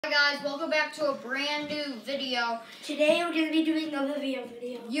Hi guys, welcome back to a brand new video. Today we're going to be doing the Olivia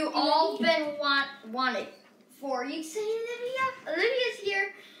video. You all been wanting for. You say Olivia? Olivia's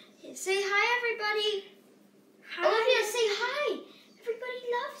here. Say hi everybody. Hi. Olivia, say hi. Everybody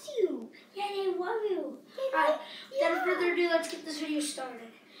loves you. Yeah, they love you. Yeah. Without further ado, let's get this video started.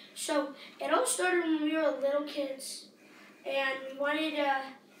 So, it all started when we were little kids. And we wanted to...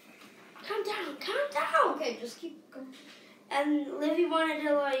 Calm down. Okay, just keep going. And Livy wanted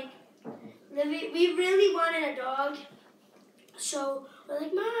to we really wanted a dog. So we're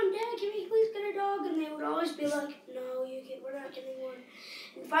like, Mom, Dad, can we please get a dog? And they would always be like, no, we're not getting one.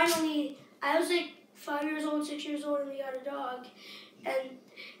 And finally, I was like 5 years old, 6 years old, and we got a dog. And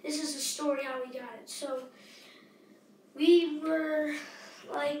this is the story how we got it. So we were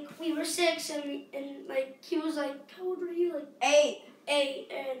 6, and he was like, how old were you? Like 8,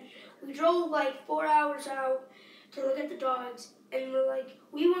 and we drove 4 hours out to look at the dogs, and we're like,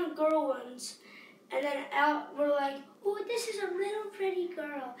 we want girl ones. And then we're like, oh, this is a little pretty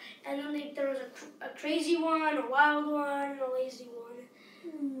girl. And then there was a crazy one, a wild one, and a lazy one.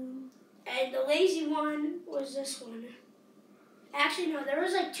 And the lazy one was this one. Actually, no, there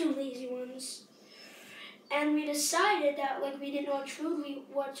was 2 lazy ones. And we decided that we didn't know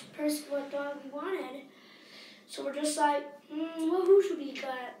what dog we wanted. So we're just like, well, who should we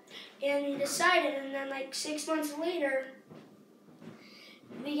get? And we decided, and then 6 months later,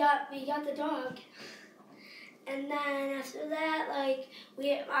 we got the dog. And then after that,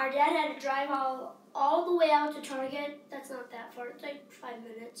 our dad had to drive all the way out to Target. That's not that far. It's 5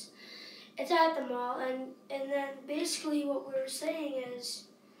 minutes. It's at the mall, and then basically what we were saying is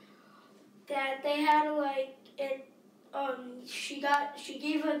that they had she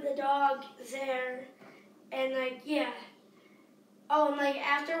gave her the dog there. And yeah. Oh, and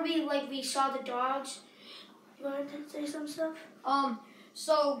after we saw the dogs, you wanted to say some stuff?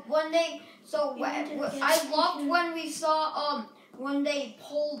 So I loved when we saw when they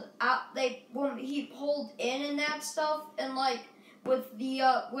pulled out when he pulled in and that stuff, and with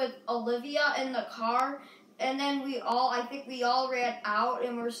Olivia in the car. And then I think we all ran out,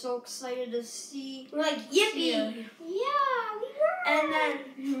 and we're so excited to see. We're like, yippee! Yeah, we were. And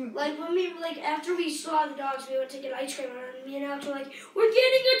then, when we after we saw the dogs, we went to get ice cream, and me and Alex were like, we're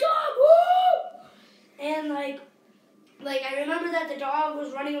getting a dog! Woo! And I remember that the dog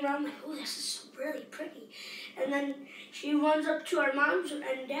was running around oh, this is so really pretty. And then she runs up to our mom's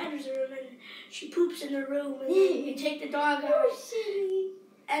and dad's room, and she poops in the room, and then we take the dog out.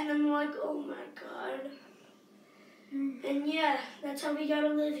 And then we're like, oh my God. And yeah, that's how we got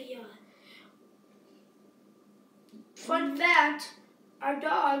Olivia. Fun fact, our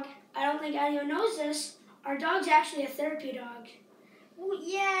dog, I don't think anyone knows this, our dog's actually a therapy dog. Oh,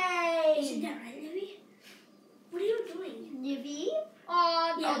 yay! Isn't that right, Livy? What are you doing? Livy? Yeah.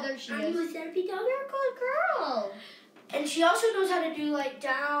 Oh, there she Are is. you a therapy dog? You're a good girl. And she also knows how to do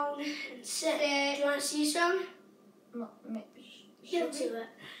down and sit. Do you want to see some? She'll do it.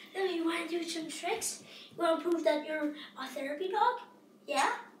 Livy, you want to do some tricks? You want to prove that you're a therapy dog?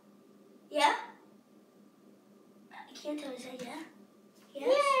 Yeah? Yeah? I can't tell you say yeah. Yes?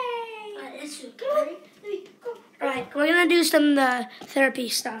 Yay! Alright, that's good. Ready? Livy, go. Alright, we're going to do some therapy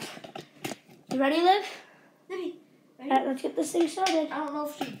stuff. You ready, Liv? Livy, Alright, let's get this thing started. I don't know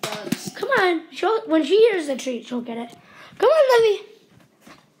if she does. Come on. When she hears the treat, she'll get it. Come on, Livy.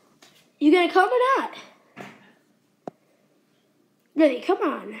 You gonna come or not? Livy, come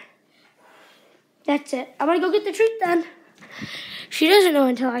on. That's it. I'm gonna go get the treat then. She doesn't know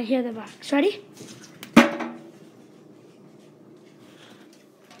until I hear the box. Ready?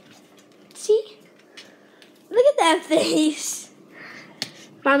 See? Look at that face.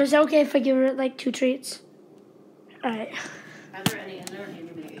 Mom, is it okay if I give her 2 treats? Alright. Are there any in there?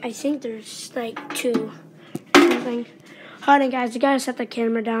 I think there's 2 something. Hold on, guys. You gotta set the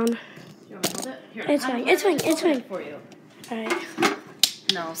camera down. You want to hold it? Here, It's fine. For you. Alright.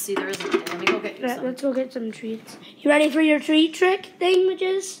 No, see, there isn't any. Let me go get you some. Let's go get some treats. You ready for your treat trick thing,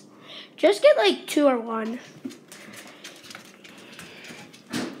 witches? Just get 2 or 1.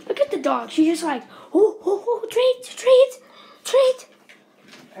 Look at the dog. She's just treat.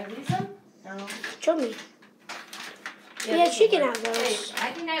 Are these them? No. Show me. Yeah, she can have those. Wait,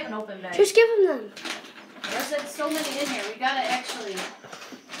 I think I have an open bag. Just give them. There's so many in here. We gotta actually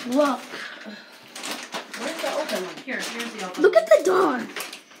Look. Where's the open one? Here's the open Look at the dog.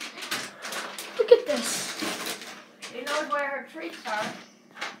 Look at this. She knows where her treats are.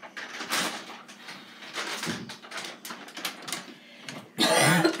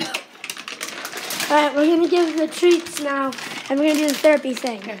 Alright, we're gonna give the treats now, and we're gonna do the therapy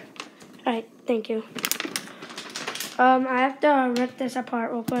thing. Here. Alright, thank you. I have to rip this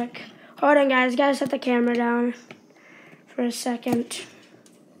apart real quick. Hold on, guys. Gotta set the camera down for a second.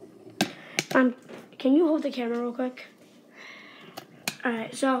 Can you hold the camera real quick?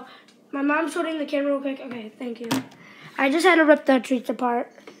 Alright, so my mom's holding the camera real quick. Okay, thank you. I just had to rip the treats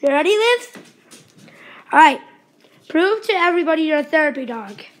apart. You ready, Liv? Alright. Prove to everybody you're a therapy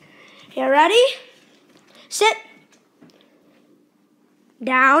dog. You ready? Sit.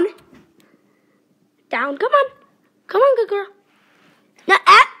 Down. Down. Come on. Come on, good girl. Now,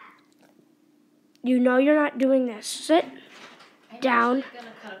 you know you're not doing this. Sit. Down.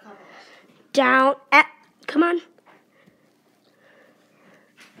 Down. Come on.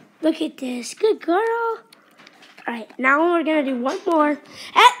 Look at this. Good girl. All right, now we're going to do one more.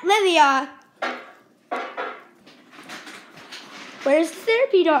 Olivia. Where's the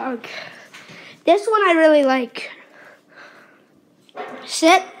therapy dog? This one I really like.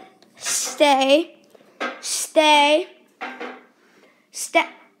 Sit. Stay. Stay. Step.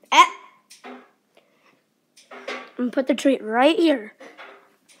 And put the treat right here.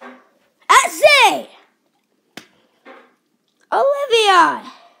 Say, Olivia.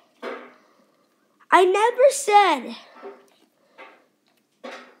 I never said.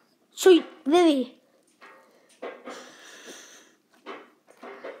 So, Livy,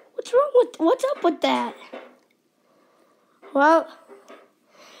 what's up with that? Well,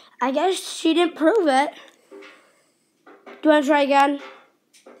 I guess she didn't prove it. Do you want to try again?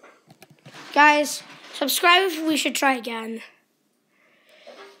 Guys, subscribe if we should try again.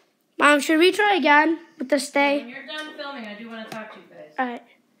 Mom, should we try again with the stay? When you're done filming, I do want to talk to you guys. Alright.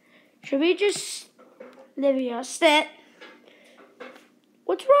 Should we just, Olivia, sit?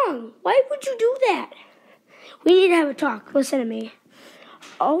 What's wrong? Why would you do that? We need to have a talk. Listen to me.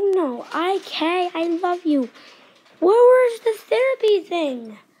 Oh no, I love you. Where's the therapy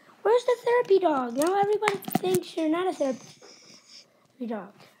thing? Where's the therapy dog? Now everybody thinks you're not a therapy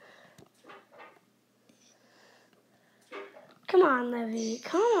dog. Come on, Livy.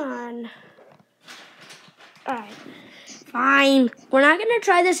 Come on. All right. Fine. We're not going to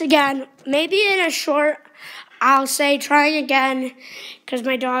try this again. Maybe in a short, I'll say trying again because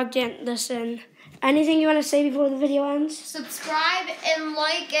my dog didn't listen. Anything you want to say before the video ends? Subscribe and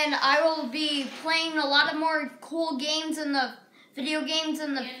like, and I will be playing a lot of more cool games in the video games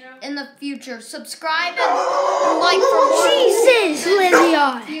in the future. Subscribe and like for more. Jesus,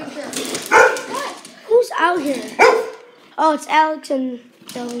 Olivia. What? Who's out here? Oh, it's Alex and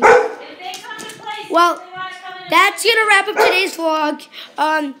Joey. Well, that's going to wrap up today's vlog.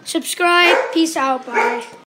 Subscribe. Peace out. Bye.